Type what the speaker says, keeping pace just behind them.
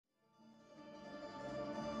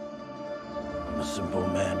simple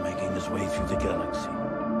man making his way through the galaxy.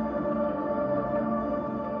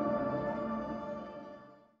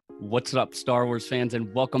 What's up, Star Wars fans,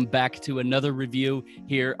 and welcome back to another review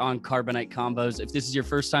here on Carbonite Combos. If this is your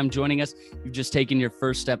first time joining us, you've just taken your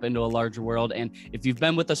first step into a larger world, and if you've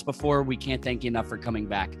been with us before, we can't thank you enough for coming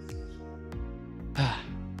back.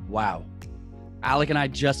 Wow. Alec and I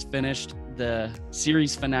just finished the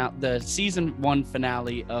series finale, the season 1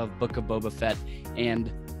 finale of Book of Boba Fett,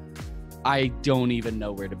 and I don't even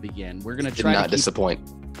know where to begin. We're going to try to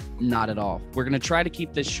disappoint. Not at all. We're going to try to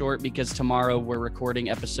keep this short because tomorrow we're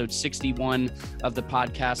recording episode 61 of the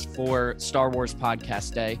podcast for Star Wars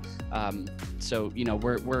Podcast Day. So, you know,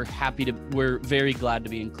 we're very glad to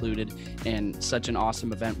be included in such an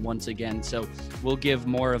awesome event once again. So we'll give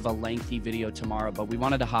more of a lengthy video tomorrow, but we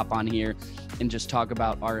wanted to hop on here and just talk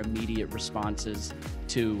about our immediate responses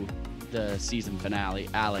to the season finale.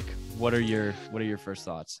 Alec, what are your first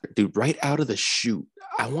thoughts? Dude, right out of the chute,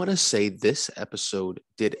 I want to say this episode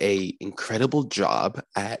did a incredible job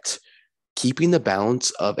at keeping the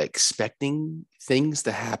balance of expecting things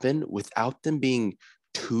to happen without them being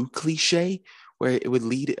too cliche, where it would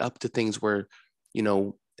lead up to things where, you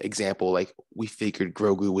know, example, like we figured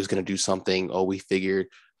Grogu was going to do something, or we figured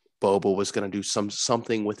Boba was going to do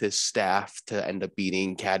something with his staff to end up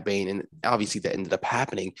beating Cad Bane, and obviously that ended up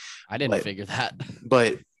happening. I didn't figure that.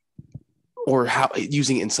 But or how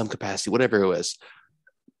using it in some capacity, whatever it was,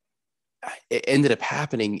 it ended up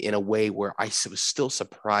happening in a way where I was still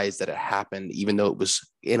surprised that it happened, even though it was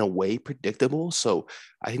in a way predictable. So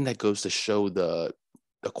I think that goes to show the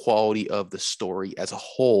quality of the story as a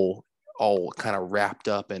whole, all kind of wrapped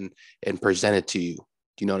up and presented to you.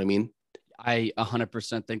 Do you know what I mean? I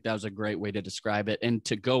 100% think that was a great way to describe it. And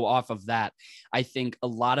to go off of that, I think a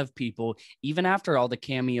lot of people, even after all the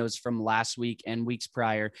cameos from last week and weeks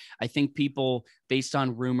prior, I think people, based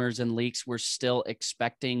on rumors and leaks, were still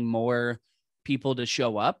expecting more people to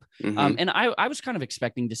show up. Mm-hmm. And I was kind of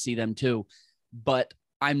expecting to see them too, but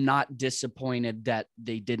I'm not disappointed that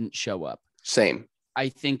they didn't show up. Same. I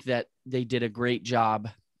think that they did a great job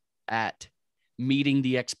at meeting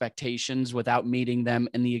the expectations without meeting them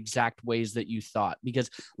in the exact ways that you thought. Because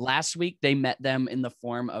last week they met them in the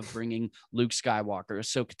form of bringing Luke Skywalker,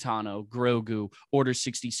 Ahsoka Tano, Grogu, Order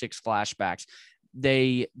 66 flashbacks.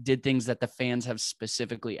 They did things that the fans have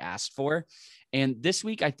specifically asked for. And this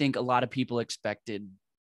week, I think a lot of people expected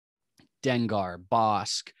Dengar,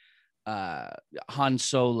 Bosk, Han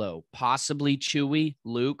Solo, possibly Chewie,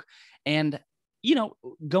 Luke, and you know,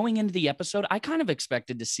 going into the episode, I kind of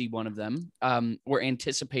expected to see one of them, or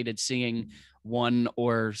anticipated seeing one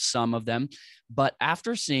or some of them. But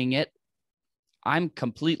after seeing it, I'm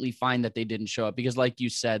completely fine that they didn't show up because, like you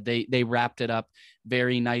said, they wrapped it up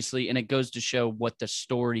very nicely, and it goes to show what the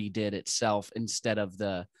story did itself instead of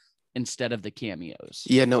the cameos.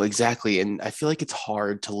 Yeah, no, exactly. And I feel like it's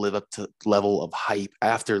hard to live up to level of hype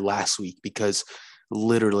after last week because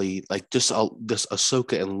literally, like just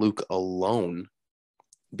Ahsoka and Luke alone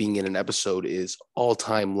being in an episode is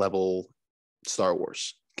all-time level Star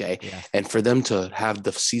Wars. Okay. Yeah. And for them to have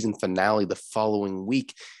the season finale the following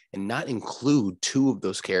week and not include two of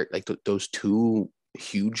those characters, like those two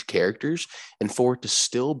huge characters, and for it to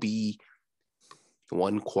still be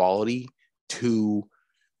one, quality, two,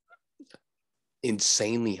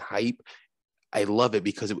 insanely hype. I love it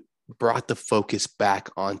because it brought the focus back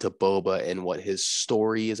onto Boba and what his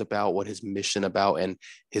story is about, what his mission about, and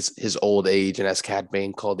his old age, and as Cad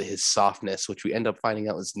Bane called it, his softness, which we end up finding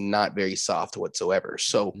out is not very soft whatsoever.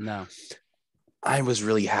 So no, I was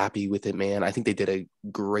really happy with it, man. I think they did a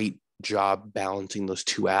great job balancing those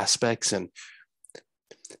two aspects, and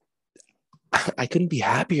I couldn't be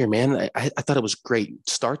happier, man. I thought it was great.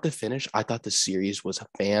 Start to finish, I thought the series was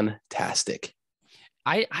fantastic.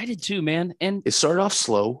 I did too, man. And it started off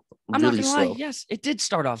slow. I'm really not gonna slow. lie. Yes, it did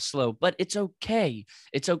start off slow, but it's okay.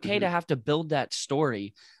 It's okay to have to build that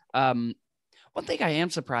story. One thing I am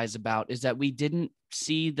surprised about is that we didn't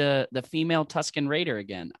see the female Tusken Raider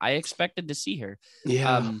again. I expected to see her.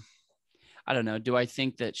 Yeah. I don't know. Do I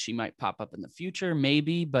think that she might pop up in the future?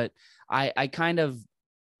 Maybe, but I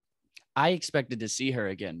expected to see her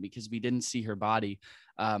again because we didn't see her body.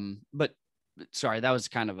 But sorry, that was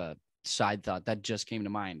kind of a side thought that just came to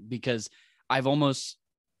mind because I've almost,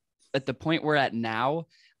 at the point we're at now,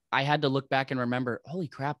 I had to look back and remember, holy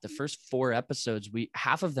crap, the first 4 episodes,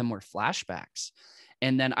 half of them were flashbacks.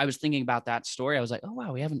 And then I was thinking about that story. I was like, oh,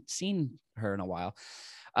 wow, we haven't seen her in a while.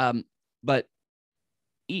 But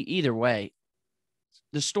either way,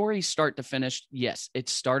 the story start to finish, yes, it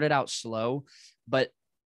started out slow, but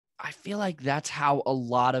I feel like that's how a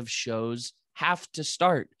lot of shows have to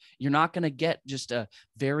start. You're not going to get just a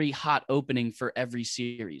very hot opening for every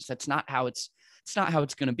series. That's not how it's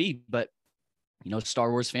going to be. But, Star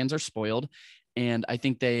Wars fans are spoiled, and I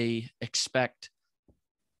think they expect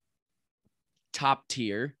top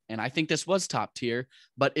tier. And I think this was top tier,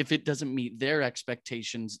 but if it doesn't meet their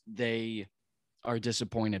expectations, they are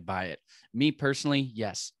disappointed by it. Me personally,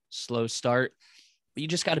 yes, slow start, but you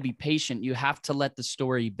just got to be patient. You have to let the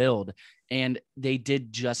story build. And they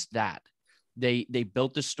did just that. They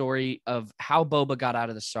built the story of how Boba got out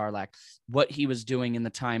of the Sarlacc, what he was doing in the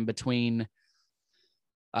time between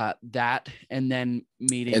that and then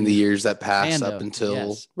meeting, and the years that pass Mando. up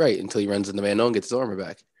until Yes. until he runs into Mando and gets his armor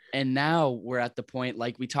back. And now we're at the point,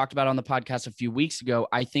 like we talked about on the podcast a few weeks ago.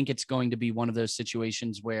 I think it's going to be one of those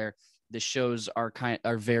situations where the shows are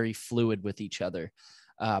very fluid with each other.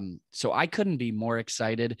 So I couldn't be more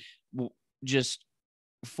excited just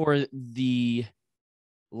for the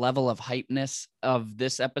level of hypeness of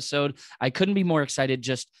this episode. I couldn't be more excited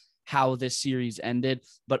just how this series ended,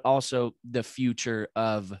 but also the future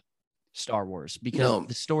of Star Wars, because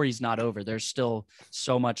the story's not over. There's still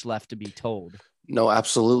so much left to be told. No,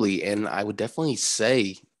 absolutely. And I would definitely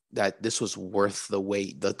say that this was worth the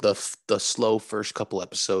wait, the slow first couple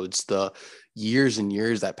episodes, the years and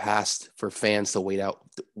years that passed for fans to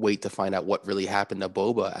wait to find out what really happened to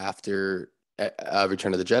Boba after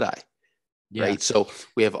Return of the Jedi. Yeah. Right. So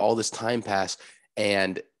we have all this time pass,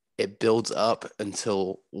 and it builds up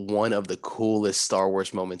until one of the coolest Star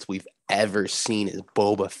Wars moments we've ever seen is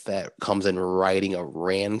Boba Fett comes in riding a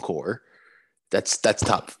Rancor. That's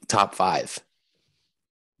top five.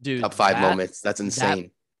 Dude, top five moments. That's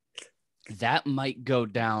insane. That might go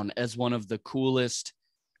down as one of the coolest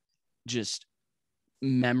just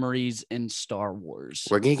memories in Star Wars.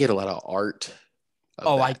 We're going to get a lot of art.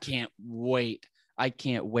 I can't wait.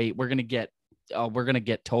 We're going to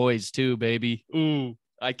get toys too, baby. Ooh,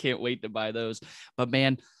 I can't wait to buy those. But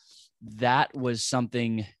man, that was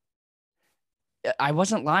something. I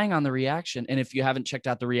wasn't lying on the reaction. And if you haven't checked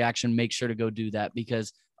out the reaction, make sure to go do that,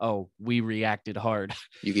 because we reacted hard.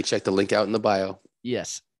 You can check the link out in the bio.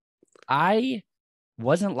 Yes. I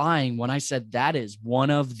wasn't lying when I said that is one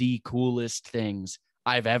of the coolest things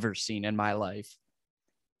I've ever seen in my life.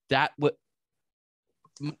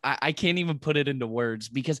 I can't even put it into words,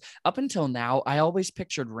 because up until now, I always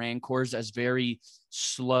pictured Rancors as very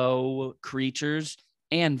slow creatures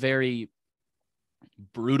and very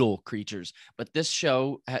brutal creatures. But this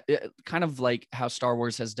show, kind of like how Star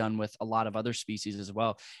Wars has done with a lot of other species as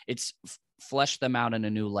well, it's fleshed them out in a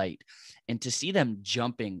new light. And to see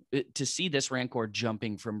this Rancor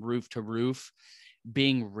jumping from roof to roof,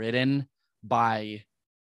 being ridden by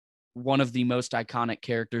one of the most iconic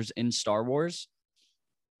characters in Star Wars,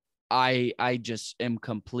 I just am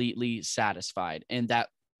completely satisfied. And that,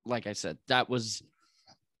 like I said, that was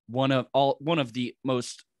one of the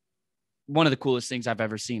coolest things I've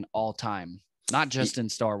ever seen all time, not just in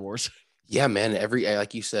Star Wars. Yeah, man.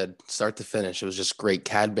 Like you said, start to finish, it was just great.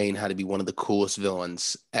 Cad Bane had to be one of the coolest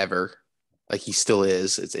villains ever. Like, he still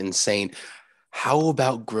is. It's insane. How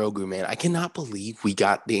about Grogu, man? I cannot believe we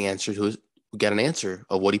got an answer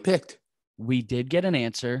of what he picked. We did get an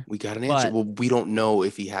answer. Well, we don't know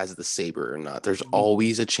if he has the saber or not. There's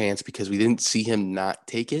always a chance, because we didn't see him not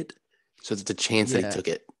take it. So it's a chance that he took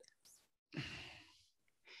it.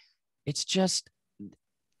 It's just,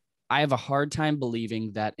 I have a hard time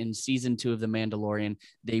believing that in season 2 of The Mandalorian,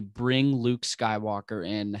 they bring Luke Skywalker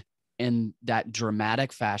in that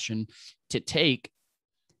dramatic fashion to take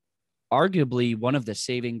arguably one of the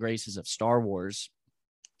saving graces of Star Wars,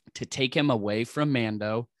 to take him away from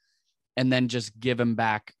Mando and then just give him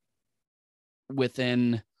back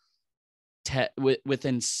within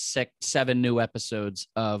 7 new episodes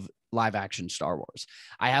of live action Star Wars.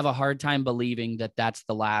 I have a hard time believing that that's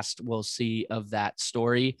the last we'll see of that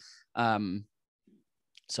story.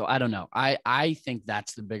 So I don't know. I think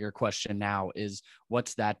that's the bigger question now, is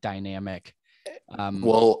what's that dynamic?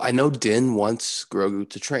 Well, I know Din wants Grogu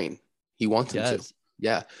to train. He wants him to.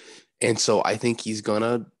 Yeah. And so I think he's going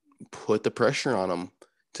to put the pressure on him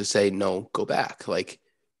to say, no, go back. Like,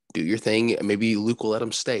 do your thing. Maybe Luke will let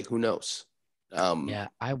him stay. Who knows? Yeah,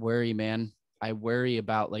 I worry, man. I worry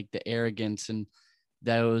about like the arrogance and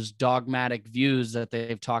those dogmatic views that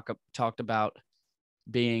they've talked about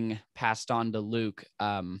being passed on to Luke.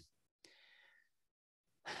 I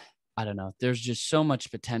don't know. There's just so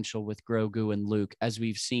much potential with Grogu and Luke, as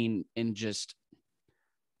we've seen in just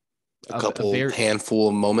a handful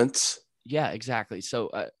of moments. Yeah, exactly. So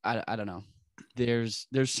I don't know. There's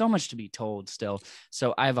so much to be told still.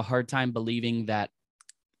 So I have a hard time believing that,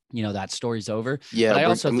 that story's over. Yeah,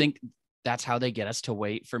 but I think that's how they get us to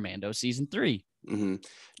wait for Mando season 3. Mm-hmm.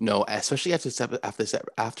 No, especially after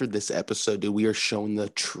this episode, dude, we are showing the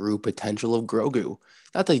true potential of Grogu.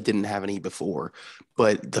 Not that he didn't have any before,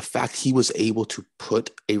 but the fact he was able to put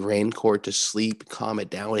a Rancor to sleep, calm it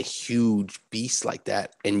down, a huge beast like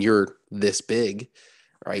that, and you're this big,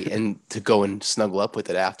 right? And to go and snuggle up with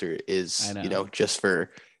it after is, just for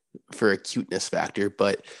a cuteness factor.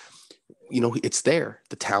 But it's there.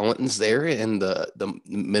 The talent is there, and the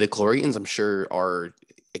midichlorians, I'm sure, are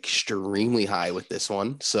extremely high with this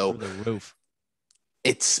one. So Through the roof.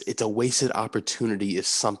 It's a wasted opportunity if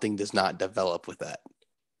something does not develop with that.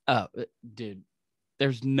 Oh, dude,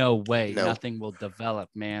 there's no way No. nothing will develop,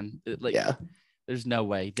 man. Yeah. There's no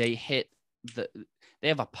way. They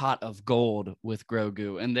have a pot of gold with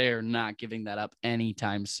Grogu, and they're not giving that up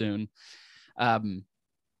anytime soon. But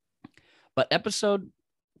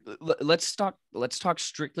let's talk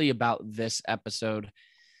strictly about this episode.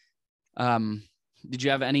 Did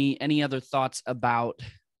you have any other thoughts about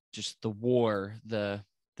just the war, the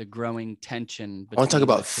growing tension? I want to talk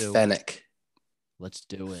about Fennec. Let's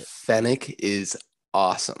do it. Fennec is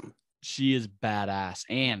awesome. She is badass,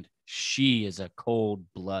 and she is a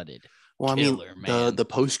cold-blooded killer, man. The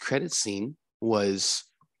post-credit scene was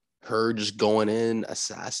her just going in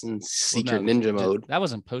assassin secret ninja mode. That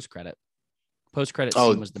wasn't post-credit. Post-credit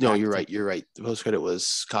scene was the no, you're right. The post-credit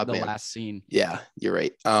was the last scene. Yeah, you're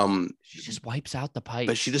right. She just wipes out the pipe.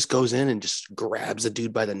 But she just goes in and just grabs the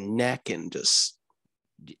dude by the neck and just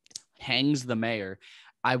hangs the mayor.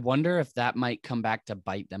 I wonder if that might come back to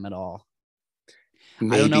bite them at all.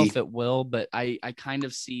 Maybe. I don't know if it will, but I kind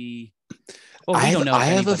of see. Well, we don't know if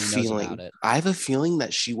anybody knows about it. I have a feeling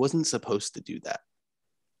that she wasn't supposed to do that.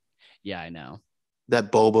 Yeah, I know.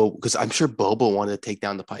 That Boba, because I'm sure Boba wanted to take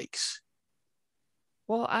down the Pikes.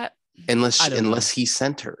 Well, unless he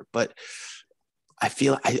sent her, but I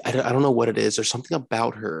feel I don't know what it is. There's something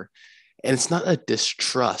about her, and it's not a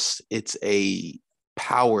distrust; it's a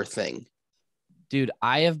power thing. Dude,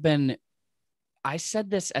 I said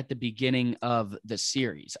this at the beginning of the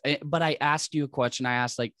series, but I asked you a question. I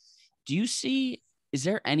asked, is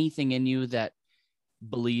there anything in you that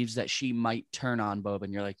believes that she might turn on Boba?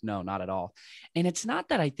 And you're like, no, not at all. And it's not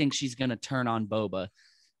that I think she's going to turn on Boba.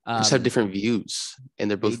 Just have different views, and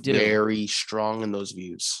they're both very strong in those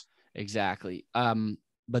views. Exactly.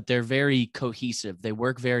 But they're very cohesive. They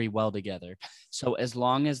work very well together. So as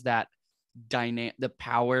long as that the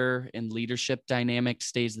power and leadership dynamic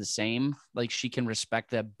stays the same, like she can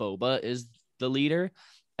respect that Boba is the leader,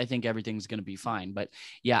 I think everything's going to be fine. But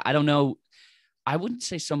yeah, I don't know. I wouldn't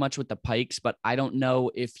say so much with the Pikes, but I don't know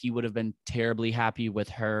if he would have been terribly happy with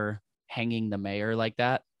her hanging the mayor like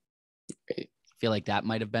that. Right. I feel like that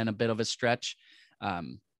might have been a bit of a stretch,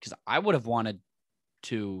 because I would have wanted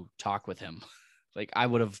to talk with him. Like I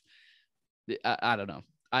would have, I don't know.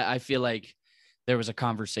 I feel like there was a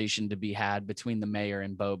conversation to be had between the mayor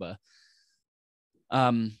and Boba.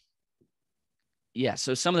 Yeah.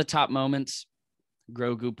 So some of the top moments: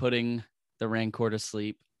 Grogu putting the Rancor to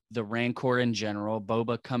sleep, the Rancor in general,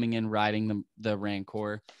 Boba coming in riding the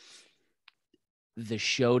Rancor, the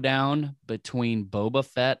showdown between Boba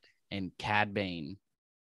Fett and Cad Bane.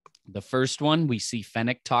 The first one, we see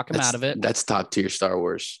Fennec talk him out of it. That's top tier Star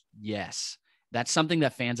Wars. Yes. That's something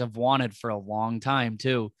that fans have wanted for a long time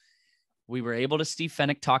too. We were able to see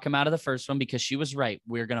Fennec talk him out of the first one because she was right.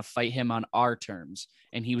 We were going to fight him on our terms,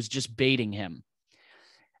 and he was just baiting him.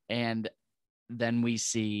 And then we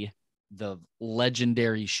see the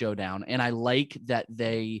legendary showdown. And I like that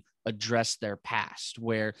they address their past,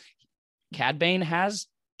 where Cad Bane has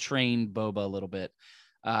trained Boba a little bit.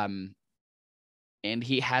 And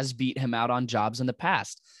he has beat him out on jobs in the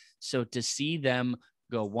past. So to see them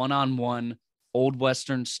go one-on-one, old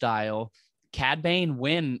Western style, Cad Bane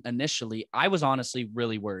win initially, I was honestly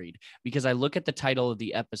really worried because I look at the title of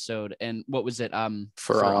the episode and what was it?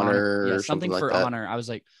 For Honor. Yeah, something for like Honor. I was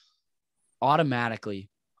like, automatic.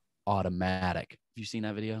 Have you seen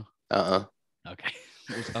that video? Okay.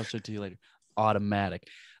 I'll show it to you later. Automatic.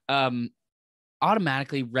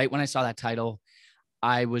 Automatically, right when I saw that title,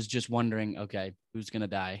 I was just wondering, okay, who's going to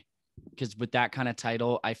die? Because with that kind of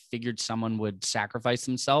title, I figured someone would sacrifice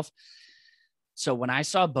themselves. So when I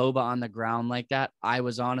saw Boba on the ground like that, I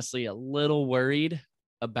was honestly a little worried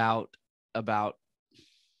about the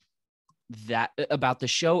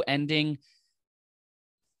show ending,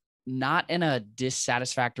 not in a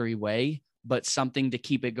dissatisfactory way, but something to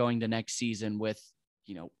keep it going to next season with,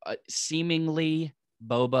 seemingly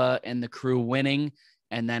Boba and the crew winning.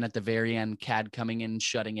 And then at the very end, Cad coming in,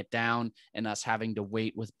 shutting it down, and us having to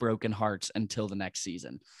wait with broken hearts until the next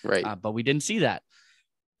season. Right. But we didn't see that.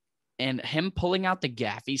 And him pulling out the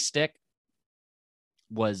gaffy stick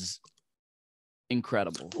was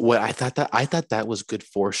incredible. What I thought that was good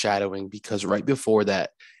foreshadowing, because right before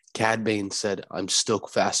that, Cad Bane said, "I'm still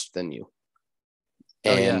faster than you,"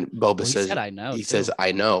 Oh, yeah. and Boba Well, he says, said, "I know," he too. says,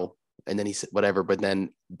 "I know," and then he said whatever, but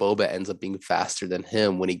then Boba ends up being faster than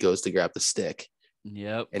him when he goes to grab the stick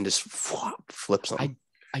Yep. and just flips him.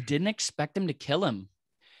 I didn't expect him to kill him.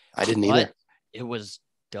 I didn't but either. it was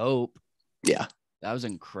dope. Yeah. That was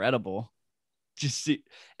incredible. Just see,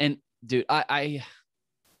 and dude,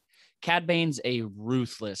 Cad Bane's a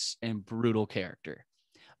ruthless and brutal character,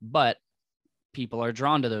 but people are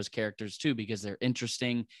drawn to those characters too because they're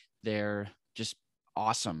interesting. They're just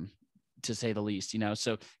awesome, to say the least, you know?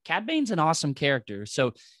 So Cad Bane's an awesome character.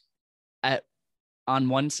 So on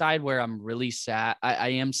one side where I'm really sad, I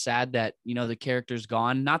am sad that, you know, the character's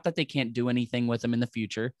gone. Not that they can't do anything with him in the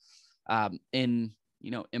future, in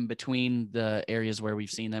between the areas where we've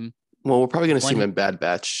seen them. Well, we're probably going to see him in Bad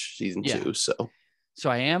Batch season 2. So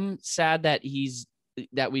I am sad that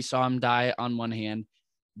we saw him die on one hand,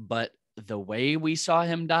 but the way we saw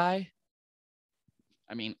him die,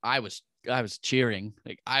 I mean, I was cheering.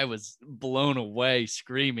 Like, I was blown away,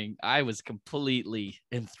 screaming. I was completely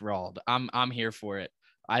enthralled. I'm here for it.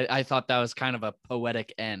 I thought that was kind of a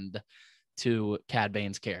poetic end to Cad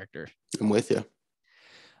Bane's character. I'm with you.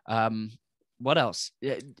 What else?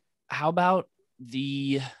 How about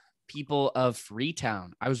the people of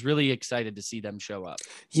Freetown? I was really excited to see them show up.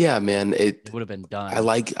 Yeah, man. It would have been done. I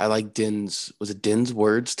like Din's, was it Din's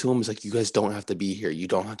words to him? It's like, you guys don't have to be here. You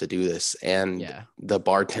don't have to do this. And the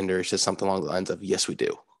bartender says something along the lines of, yes, we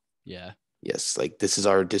do. Yeah. Yes. Like, this is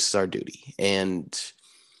our duty. And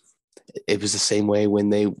it was the same way when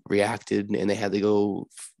they reacted and they had to go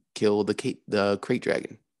kill the crate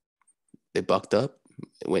dragon. They bucked up,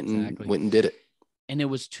 went and did it. And it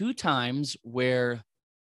was 2 times where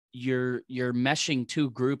you're meshing 2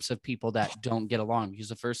 groups of people that don't get along, because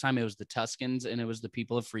the first time it was the Tuscans and it was the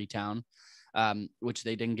people of Freetown, which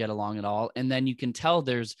they didn't get along at all. And then you can tell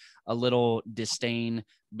there's a little disdain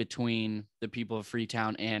between the people of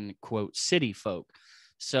Freetown and, quote, city folk.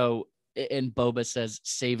 So, and Boba says,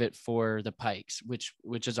 save it for the Pikes, which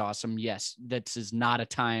is awesome. Yes, this is not a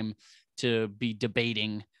time to be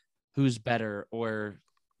debating who's better or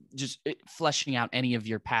just fleshing out any of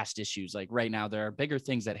your past issues. Like, right now, there are bigger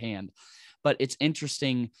things at hand. But it's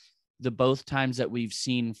interesting, the both times that we've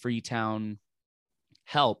seen Freetown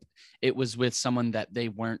help, it was with someone that they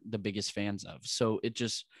weren't the biggest fans of. So it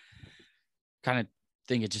just kind of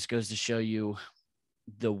think it just goes to show you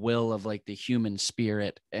the will of, like, the human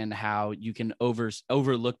spirit and how you can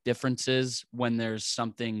overlook differences when there's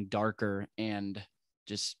something darker and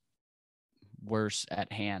just worse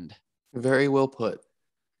at hand. Very well put.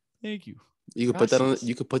 Thank you. You could put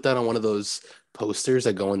that on one of those posters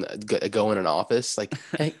that go in an office. Like,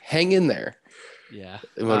 hang in there. Yeah.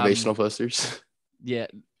 Motivational posters. Yeah.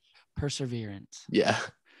 Perseverance. Yeah.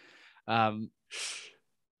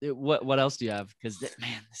 What else do you have? Because,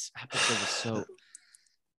 man, this episode was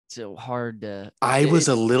so hard to. I was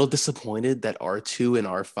a little disappointed that R2 and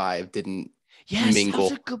R5 didn't mingle.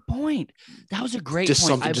 That was a good point. That was a great just point.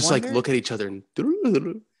 Something, just like look at each other and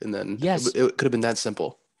then it could have been that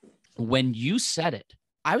simple. When you said it,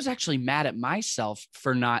 I was actually mad at myself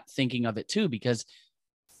for not thinking of it too, because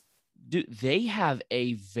they have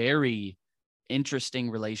a very interesting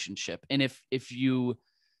relationship. And if you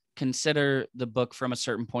consider the book from a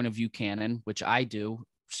certain point of view canon, which I do,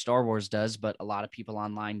 Star Wars does, but a lot of people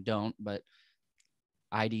online don't, but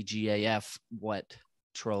IDGAF, what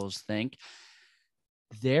trolls think,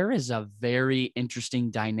 there is a very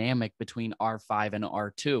interesting dynamic between R5 and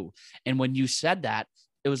R2. And when you said that,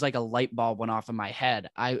 it was like a light bulb went off in my head.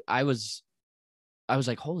 I was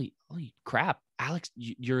like, holy crap, Alex,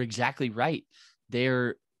 you're exactly right.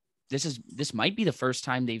 This might be the first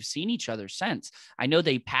time they've seen each other since. I know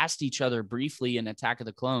they passed each other briefly in Attack of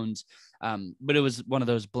the Clones, but it was one of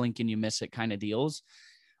those blink and you miss it kind of deals.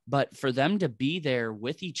 But for them to be there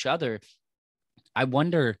with each other, I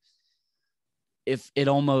wonder if it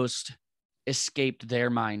almost escaped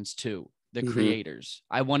their minds too. The creators.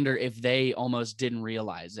 I wonder if they almost didn't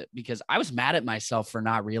realize it, because I was mad at myself for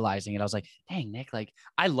not realizing it. I was like, dang, Nick, like,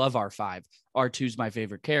 I love R5. R2's my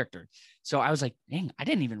favorite character. So I was like, dang, I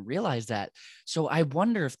didn't even realize that. So I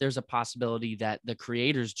wonder if there's a possibility that the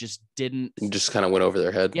creators just kind of went over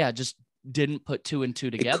their head. Yeah, just didn't put 2 and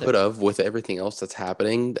 2 together. It could have, with everything else that's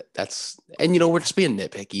happening. We're just being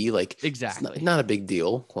nitpicky. Like, exactly, it's not a big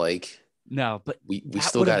deal. Like, no, but we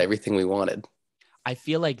still got everything we wanted. I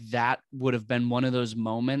feel like that would have been one of those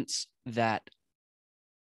moments that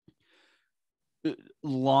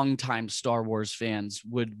longtime Star Wars fans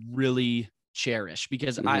would really cherish,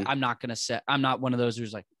 because Mhm. I'm not one of those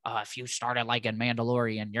who's like, if you started liking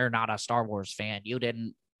Mandalorian, you're not a Star Wars fan. You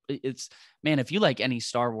didn't. It's, man, if you like any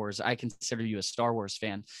Star Wars, I consider you a Star Wars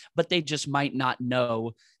fan, but they just might not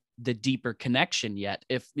know the deeper connection yet.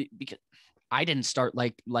 Because I didn't start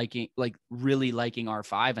really liking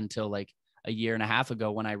R5 until like a year and a half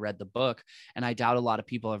ago when I read the book, and I doubt a lot of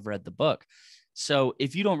people have read the book. So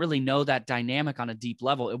if you don't really know that dynamic on a deep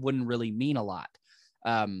level, it wouldn't really mean a lot.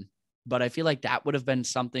 But I feel like that would have been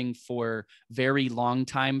something for very long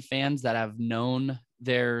time fans that have known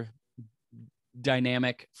their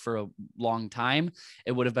dynamic for a long time.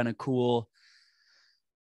 It would have been a cool,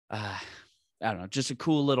 I don't know, just a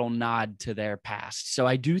cool little nod to their past. So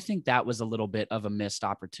I do think that was a little bit of a missed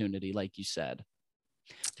opportunity, like you said.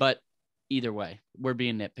 But either way, we're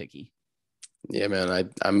being nitpicky. Yeah, man,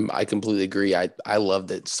 I completely agree. I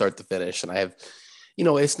loved it start to finish, and I have,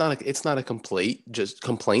 it's not a complaint, just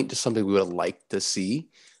something we would have liked to see.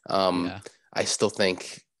 Yeah. I still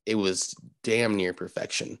think it was damn near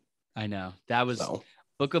perfection. I know that was So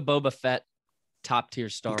Book of Boba Fett, top tier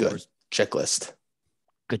Star good Wars. checklist.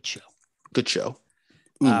 Good show. Good show.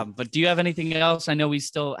 But do you have anything else? I know we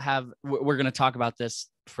still have, we're going to talk about this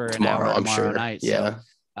for an hour I'm tomorrow sure. night. Yeah.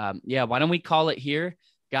 So, why don't we call it here?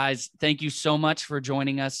 Guys, thank you so much for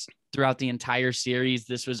joining us throughout the entire series.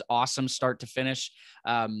 This was awesome start to finish.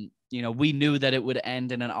 We knew that it would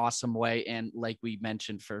end in an awesome way. And like we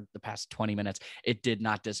mentioned for the past 20 minutes, it did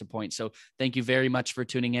not disappoint. So thank you very much for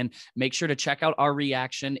tuning in. Make sure to check out our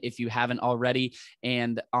reaction if you haven't already.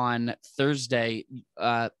 And on Thursday,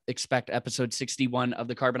 expect episode 61 of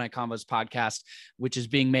the Carbonite Combos podcast, which is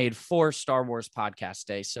being made for Star Wars Podcast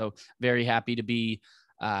Day. So very happy to be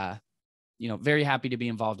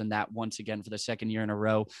involved in that once again for the second year in a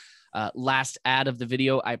row. Last ad of the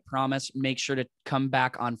video, I promise. Make sure to come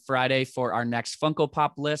back on Friday for our next Funko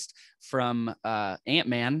Pop list from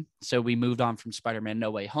Ant-Man. So we moved on from Spider-Man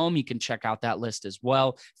No Way Home. You can check out that list as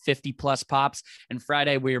well. 50 plus pops. And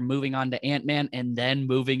Friday, we're moving on to Ant-Man and then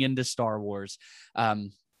moving into Star Wars.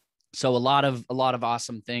 So a lot of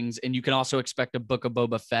awesome things. And you can also expect a Book of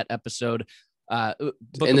Boba Fett episode.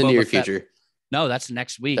 In the near future. No, that's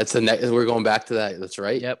next week. That's the next. We're going back to that. That's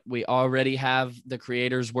right. Yep, we already have the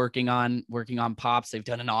creators working on pops. They've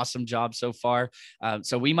done an awesome job so far.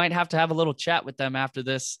 So we might have to have a little chat with them after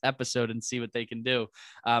this episode and see what they can do.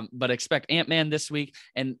 But expect Ant-Man this week,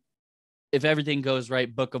 and if everything goes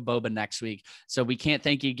right, Book of Boba next week. So we can't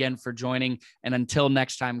thank you again for joining. And until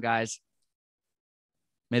next time, guys,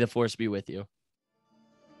 may the Force be with you.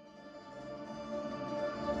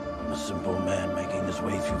 I'm a simple man making his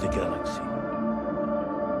way through the galaxy.